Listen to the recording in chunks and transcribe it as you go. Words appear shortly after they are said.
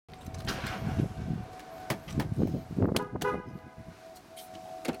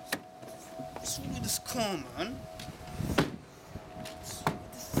Come on, man.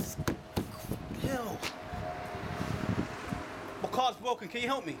 Hell. My car's broken, can you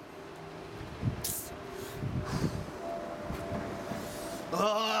help me?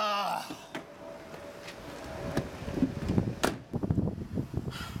 Ah.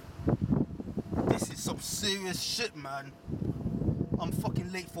 This is some serious shit, man. I'm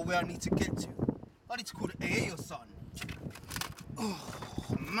fucking late for where I need to get to. I need to call the AA or something. Oh,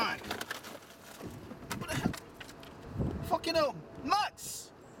 man. What the hell? Fucking hell. Max!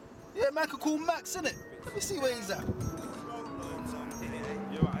 Yeah, man could call Max, innit? Let me see where he's at.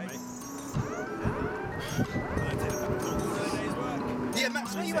 You alright, mate? Yeah,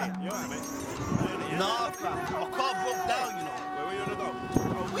 Max, where you at? You alright, mate? Nah, fam. My car broke down, you know. Where are you gonna go?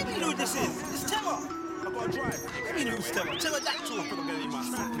 What do you know who this is? It's Tera. I've got to drive. What do you know who's Tera? Teradactal. I'm gonna need my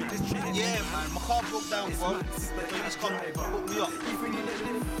strap. Yeah, man. My car broke down, bro. So you just come hook me up.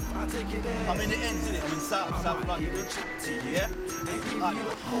 I'm in the ends, innit? I'm in South London. Yeah?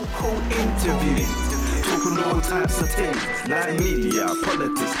 Cool interview, talking all types of things, like media,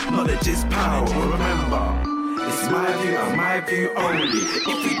 politics, knowledge is power. Remember, it's my view and my view only.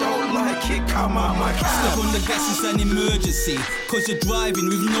 If you don't like it, come out my cab. Step on the gas, it's an emergency, cause you're driving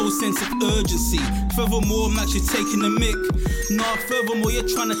with no sense of urgency. Furthermore, Max, you're taking a mick. Nah, furthermore, you're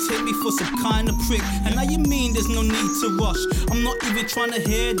trying to take me for some kind of prick. And now you mean there's no need to rush? I'm not even trying to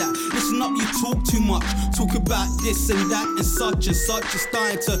hear that. Listen up, you talk too much. Talk about this and that and such. You're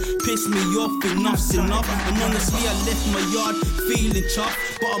starting to piss me off. Enough's enough. And honestly, I left my yard feeling chuffed,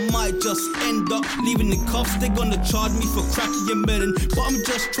 but I might just end up leaving the cuffs. They're gonna charge me for cracking your melon, but I'm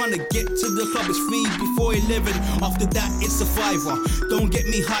just trying to get to the club. It's free before 11. After that, it's a fiver. Don't get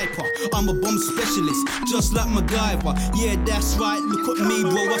me hyper. I'm a bomb specialist, just like MacGyver. Yeah, that's right. Look at me,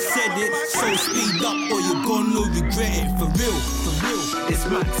 bro. I said it. So speed up, or you're gonna regret it. For real, for real. It's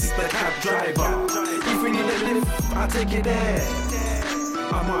Max, the cab driver. If we need a lift, I'll take you there.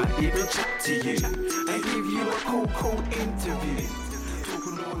 I might even chat to you and give you a cool interview,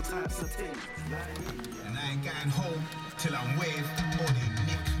 talking all types of things. And I ain't getting home till I'm waved or they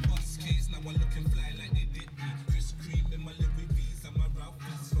nick. Bus keys, now I'm looking fly like they did me. Chris Cream in my Louis V's and my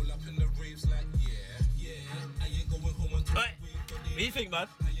Ralphs. Roll up in the raves like, yeah. I ain't going home until Alright, what do you think, man?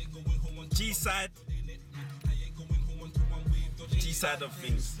 G-side. G-side of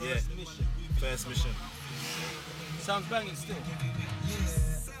things, yeah. First mission. Sounds banging still.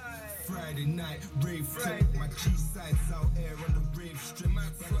 Friday night, rave Friday. My G-side's out here on the rave strip.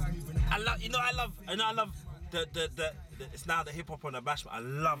 I love the it's now the hip hop on the bash, but I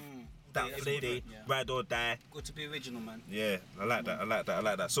love that flavor, ride or die. Good to be original, man. Yeah, I like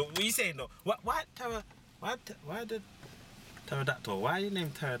that. So what are you saying though? Why the Teradactal? Why are you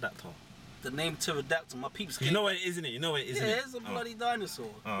named Teradactal? The name Teradactal, my peeps. You know what it is, isn't it? You know what it is, isn't it? Yeah, it's a bloody dinosaur.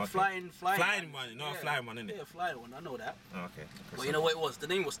 Oh, okay. Flying one. You know a flying one, isn't it? Yeah, flying one. I know that. Oh, okay. But you know what it was? The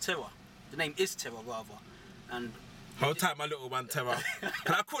name was Tera. The name is Tera, rather. And hold tight, my little one, Tera.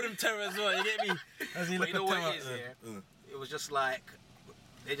 I called him Tera as well. You get me? But you know what it is, It was just like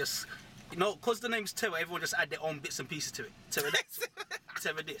they just, you know, because the name's Tera, everyone just add their own bits and pieces to it. Teradactal,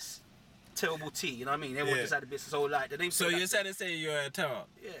 Tera this, terrible T. You know what I mean? Everyone just added bits. So like the name. So you're saying to say you're a Tera?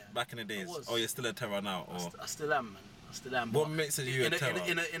 Yeah. Back in the days, or you're still a Tera now? Or I still am, man. I still am. What makes you a Tera?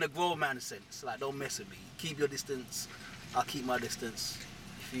 In a grown man sense, like don't mess with me. Keep your distance. I'll keep my distance.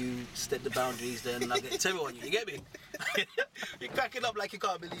 If you step the boundaries, then I'll get Tera on you. You get me? You're cracking up like you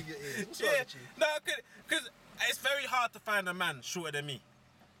can't believe your ears. What's wrong with you? No, because it's very hard to find a man shorter than me.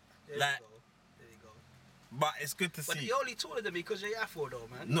 There like, you go. But it's good to see. But you're only taller than me because you're Afro though,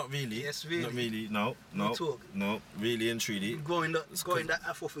 man. Not really. Yes, really. Not really. No. No. Really and truly. Growing that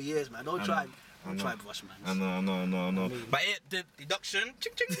Afro for years, man. Don't try brush, man. I know. I mean, But the deduction.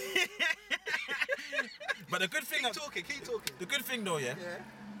 Ching, ching. But the good thing. Keep talking. The good thing though, yeah.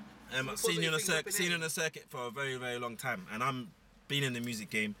 I've seen you on the circuit for a very, very long time, and I'm been in the music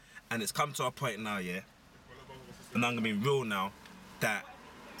game, and it's come to a point now, yeah. And I'm gonna be real now, that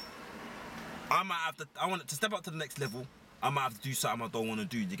I might have to. I want it to step up to the next level. I might have to do something I don't want to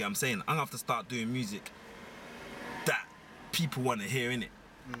do. You get what I'm saying? I'm gonna have to start doing music that people want to hear, innit?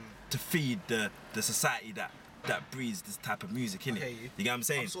 To feed the society that breeds this type of music, innit? You get what I'm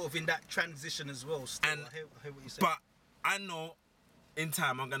saying? I'm sort of in that transition as well. Still. And I hear what you're saying. but I know in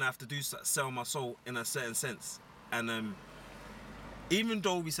time I'm gonna have to sell my soul in a certain sense, and even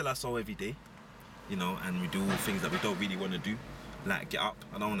though we sell our soul every day, you know, and we do all things that we don't really want to do, like get up.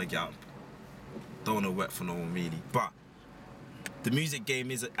 I don't want to get up. Don't want to work for no one really. But the music game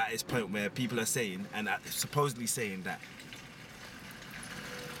is at its point where people are saying, and supposedly saying, that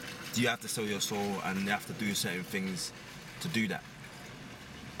you have to sell your soul and you have to do certain things to do that.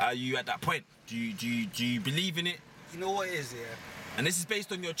 Are you at that point? Do you believe in it? You know what it is, yeah? And this is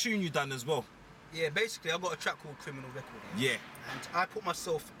based on your tune you done as well. Yeah, basically I got a track called Criminal Record. Yeah. And I put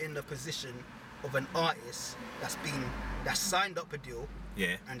myself in the position of an artist that's signed up a deal.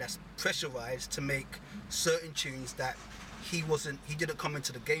 Yeah. And that's pressurized to make certain tunes that he didn't come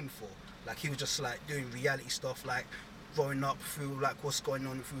into the game for. Like he was just like doing reality stuff, like growing up through like what's going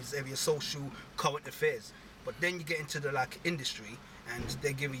on through his area, social, current affairs. But then you get into the like industry and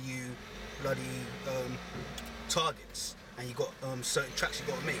they're giving you bloody targets. And you got certain tracks you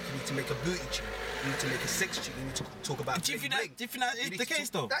got to make. You need to make a booty tune. You need to make a sex tune. You need to talk about. Do you think that is the case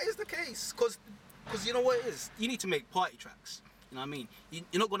though? That is the case, because you know what it is. You need to make party tracks. You know what I mean?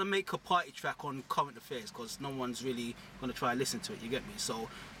 You're not gonna make a party track on current affairs because no one's really gonna try and listen to it. You get me? So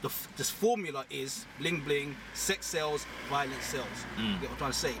this formula is bling bling, sex sells, violence sells. You get what I'm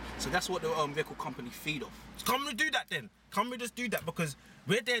trying to say? So that's what the record company feed off. Can we do that then? Can we just do that? Because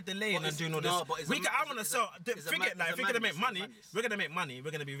we're there delaying and doing all this. No, but I want to sell. Forget like, if we're gonna make money, we're gonna make money.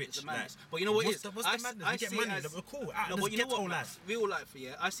 We're gonna be rich. Like, but you know what it is? What's the madness? We get money. We're cool. No, but you know what? Real life,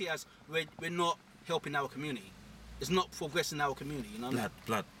 yeah. I see it as we're not helping our community. It's not progressing our community. You know what I mean?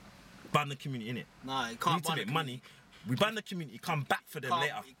 Blood. Ban the community, innit? Nah, you can't. We need to make money. We ban the community. Come back for them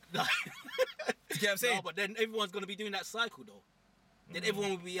later. Nah. You get what I'm saying? No, but then everyone's gonna be doing that cycle though. Then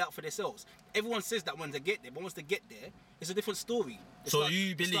everyone will be out for themselves. Everyone says that when they get there, but once they get there, it's a different story. So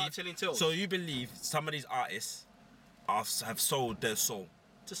you believe some of these artists have sold their soul,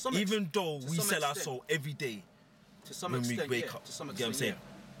 to some even extent, though we sell our soul every day. To some when extent, we wake yeah. up. To some You get what I'm extent, saying?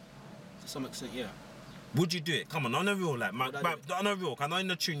 yeah. To some extent, yeah. Would you do it? Come on the real, like, man, Would I do it? on the real. I know in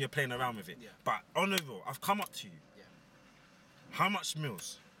the tune you're playing around with it, Yeah. but on the real, I've come up to you. Yeah. How much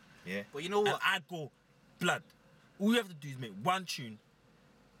meals? Yeah. But you know what? And I'd go, blood. All you have to do is make one tune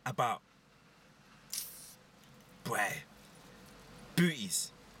about, boy,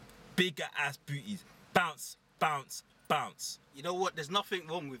 booties, bigger ass booties, bounce, bounce, bounce. You know what? There's nothing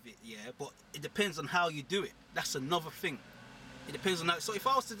wrong with it, yeah. But it depends on how you do it. That's another thing. It depends on that. So if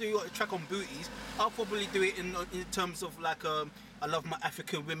I was to do a track on booties, I'll probably do it in terms of like I love my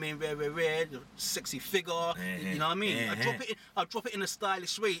African women, rare, the sexy figure. You know what I mean? I drop it in a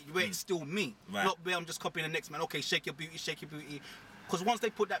stylish way where it's still me, not where I'm just copying the next man. Okay, shake your booty. Because once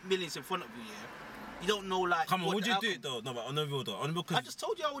they put that millions in front of you, yeah, you don't know like. Come on, would you do it though? No, but on the real though, I just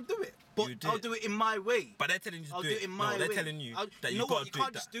told you I would do it, but I'll do it in my way. But they're telling you to I'll do it in my way. They're telling you that you you've got to do it. You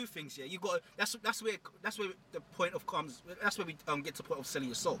can't just do things, yeah. You got that's where the point of comes. That's where we get to the point of selling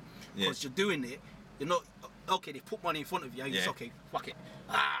your soul, because you're doing it. You're not okay. They put money in front of you, and you're just okay. Fuck it.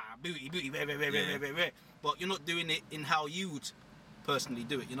 Booty, rare. But you're not doing it in how you'd personally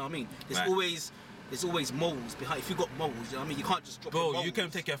do it. You know what I mean? There's always moles behind. If you got moles, you know what I mean? You can't just drop. Bro, you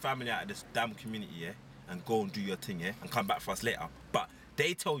can take your family out of this damn community, yeah, and go and do your thing, yeah, and come back for us later. But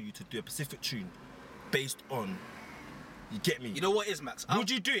they tell you to do a specific tune based on. You get me? You know what it is, Max?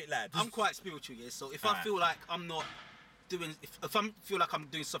 Would you do it, lad? I'm quite spiritual, yeah. So if I feel like I'm not doing, if I feel like I'm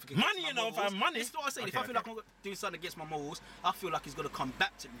doing something against money, my you know, morals, if I'm money. It's what I say. If I feel like I'm doing something against my morals, I feel like it's gonna come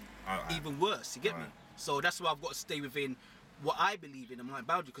back to me, even worse. You get me? So that's why I've got to stay within what I believe in and my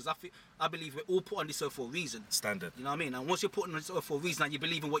boundary, because I believe we're all put on this earth for a reason. Standard. You know what I mean? And once you're put on this earth for a reason and you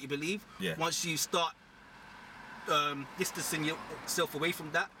believe in what you believe, once you start distancing yourself away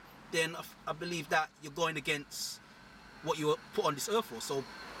from that, then I believe that you're going against what you were put on this earth for. So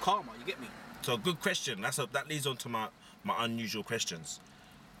karma, you get me? So good question. That leads on to my unusual questions.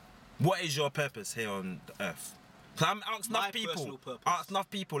 What is your purpose here on the earth? Because I'm asking enough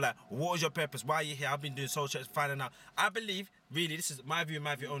people, like, what is your purpose? Why are you here? I've been doing soul checks, finding out. I believe, really, this is my view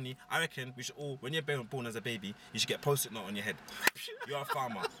only. I reckon we should all, when you're born as a baby, you should get a post-it note on your head. You're a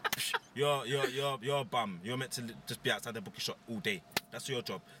farmer. You're a bum. You're meant to just be outside the bookie shop all day. That's your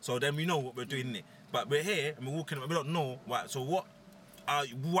job. So then we know what we're doing in it. But we're here and we're walking. We don't know why. So why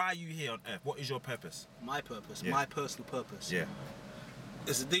are you here on earth? What is your purpose? My purpose, my personal purpose. Yeah.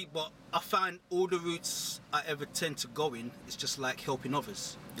 It's deep, but I find all the routes I ever tend to go in, it's just like helping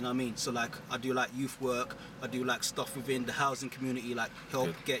others. You know what I mean? So like I do like youth work, I do like stuff within the housing community, like help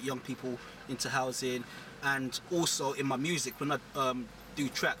get young people into housing, and also in my music, when I do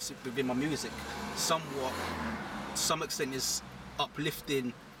tracks within my music, somewhat, to some extent, is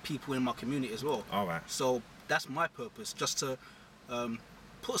uplifting people in my community as well. All right. So that's my purpose, just to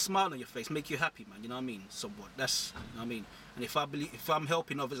put a smile on your face, make you happy, man. You know what I mean? Somewhat. That's, you know what I mean? And if I'm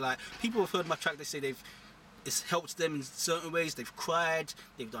helping others, like people have heard my track, they say it's helped them in certain ways. They've cried,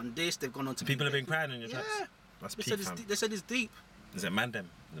 they've done this, they've gone on to. People have been crying on your tracks. Yeah. That's they said it's deep. Is it Mandem?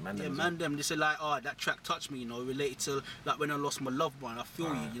 Yeah, man, them. They say like, oh, that track touched me, you know, related to like when I lost my loved one. I feel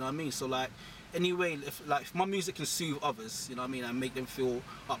you, you know what I mean? So like, anyway, if my music can soothe others, you know what I mean, and make them feel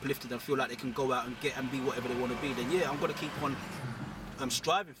uplifted and feel like they can go out and get and be whatever they want to be, then yeah, I'm gonna keep on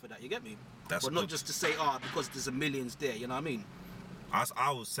striving for that. You get me? That's but not just to say, because there's a millions there. You know what I mean?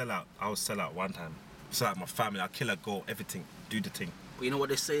 I will sell out. I will sell out one time. Sell out my family. I'll kill a goal, everything, do the thing. But you know what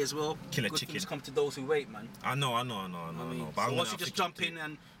they say as well? Kill a Good chicken. things come to those who wait, man. I know. I mean, But so once you just jump in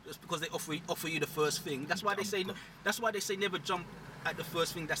and just because they offer you the first thing, that's why they say never jump at the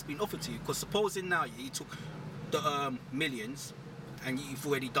first thing that's been offered to you. Because supposing now you took the millions and you've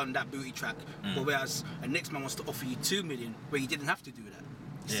already done that booty track, but whereas a next man wants to offer you 2 million where you didn't have to do that.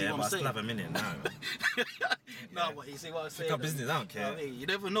 Yeah, but I still have $1 million now. No, but you see what I'm saying? Pick up business, I don't care. You know what I mean? You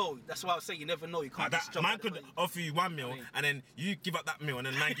never know. That's why I say you never know. You can't just jump. Man could offer you 1 mil and then you give up that mil and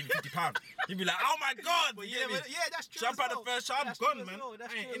then man give you £50. You'd be like, oh my God! But yeah, that's true. Jump out the first shot, I'm gone, man.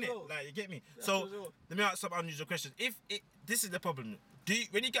 That's I ain't true in as it. well. Like, you get me? That's So true as well. let me ask some unusual questions. This is the problem.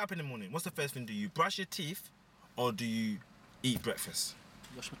 When you get up in the morning, what's the first thing? Do you brush your teeth or do you eat breakfast?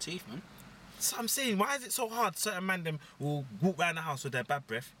 Brush my teeth, man. So I'm saying, why is it so hard? Certain man them will walk around the house with their bad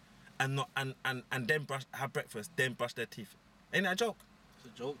breath and then have breakfast, then brush their teeth. Ain't that a joke?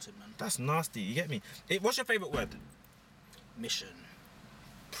 It's a joke to man. That's nasty. You get me? What's your favourite word? Mission.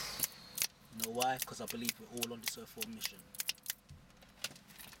 You know why? Because I believe we're all on this earth for a mission.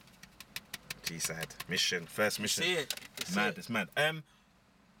 G-side. Mission. First mission. See it. It's mad.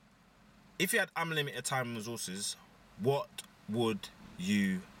 If you had unlimited time and resources, what would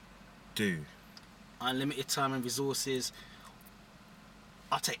you do? Unlimited time and resources.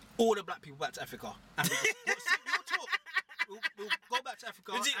 I'll take all the black people back to Africa. And we'll go back to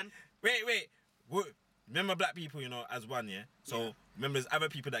Africa and... Wait. Remember black people, you know, as one, yeah? So remember there's other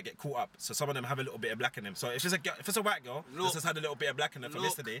people that get caught up. So some of them have a little bit of black in them. So if it's a white girl that's just had a little bit of black in her from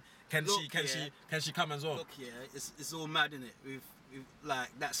yesterday, can she come as well? Look, it's all mad, innit? We've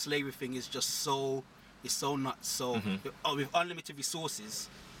like that slavery thing is just so nuts. So with unlimited resources,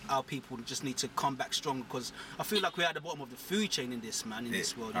 our people just need to come back strong because I feel like we're at the bottom of the food chain in this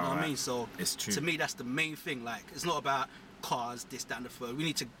world. You know what I mean? So it's true. To me, that's the main thing. Like, it's not about cars, this, that, and the third. We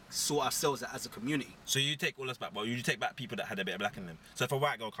need to sort ourselves out as a community. So you take all us back, but you take back people that had a bit of black in them. So if a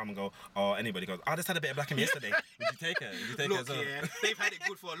white girl come and go, or anybody goes, I just had a bit of black in me yesterday, would you take her? Look, they've had it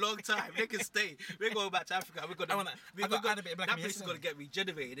good for a long time. They can stay. We're going back to Africa. That place is going to get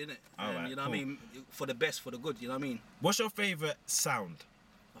regenerated, innit? Right, you know what I mean? For the best, for the good, you know what I mean? What's your favourite sound?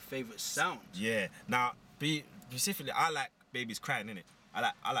 My favourite sound? Yeah. Now, specifically, I like babies crying, innit?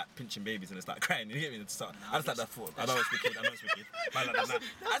 I like pinching babies and they start crying. You get me? I just like that thought. I know it's wicked. But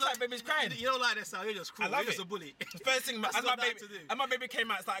I like babies crying. You don't like that sound. You're just cruel. You're just a bully. The first thing, as my baby came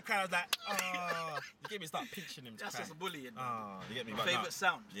out and started crying, I was like, oh. You get me? Start pinching him. That's just a bullying. Oh, you get me? My favourite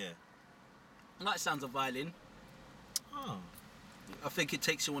sound? Yeah. I like sounds of violin. Oh. I think it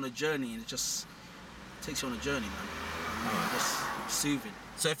takes you on a journey and it just takes you on a journey, man. Just soothing.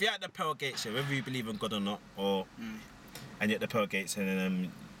 So if you're at the Pearl Gates, whether you believe in God or not, and you're at the Pearl Gates and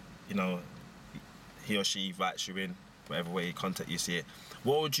then, you know, he or she invites you in, whatever way you contact you see it,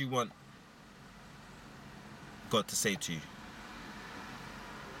 what would you want God to say to you?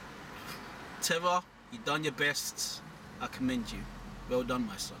 Tera, you've done your best. I commend you. Well done,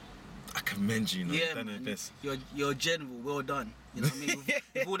 my son. I commend you, you've done your best. You're a general. Well done. You know what I mean?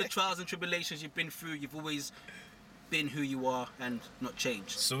 With all the trials and tribulations you've been through, you've always been who you are and not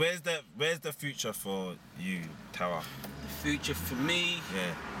changed. So where's the future for you, Tera? The future for me?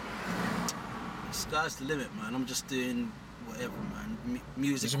 Yeah. Sky's the limit, man. I'm just doing whatever, man.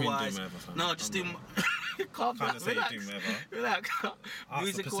 Music-wise. No, just doing... Calm down. Can't say you're doing whatever. Relax.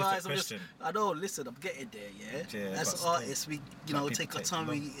 Music-wise, I'm just... I know, listen, I'm getting there, yeah? As artists, we, you know, take our time,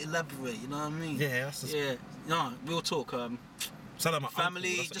 we elaborate, you know what I mean? Yeah, that's just... Yeah. No, real talk.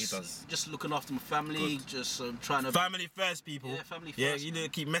 Family, uncle, just looking after my family, just trying to... Family first, people. Yeah, family first. Yeah, you need to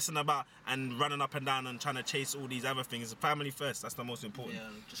keep messing about and running up and down and trying to chase all these other things. Family first, that's the most important. Yeah,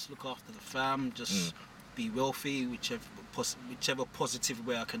 just look after the fam, just be wealthy, whichever positive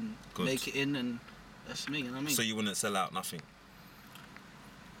way I can make it in, and that's me, you know what I mean? So you wouldn't sell out nothing?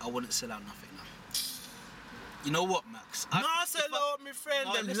 I wouldn't sell out nothing, no. You know what, Max? No, sell out, my friend.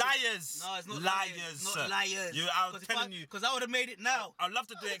 No, them listen. liars. No, it's not liars. It's not liars. I was telling you. Because I would have made it now. I'd love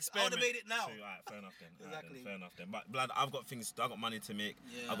to do an experiment. I would have made it now. True, all right, fair enough then. Exactly. Right, fair enough then. But blood, I've got money to make.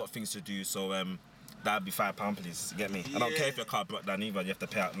 Yeah. I've got things to do. So that'd be £5, please. You get me? I don't care if your car broke down either. You have to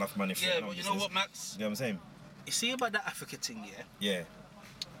pay out enough money for it. Yeah, but you know what, Max? You know what I'm saying? You see about that Africa thing, yeah? Yeah.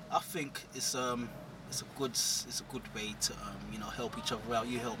 I think it's a good way to you know, help each other out.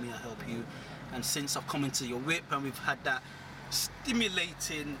 You help me, I help you. And since I've come into your whip and we've had that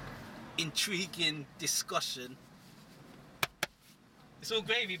stimulating, intriguing discussion. It's all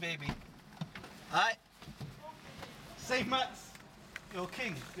gravy, baby. Alright? Safe Max, you're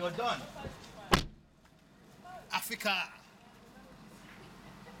king, you're done. Africa.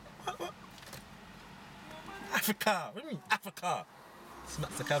 Africa. What do you mean Africa?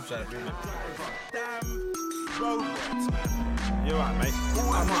 Smacks the cab driver. Damn robots, man. You're right, mate.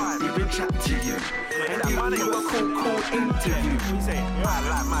 I'm on, we've been chatting to you. And you want a cool interview. What you saying? I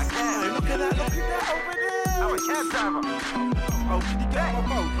like my cab. Look at that over there. I'm a cab driver. Oh, did you get my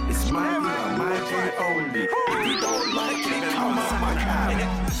boat? It's my view only. If you don't like it, come on my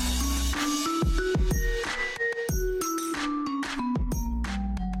cab.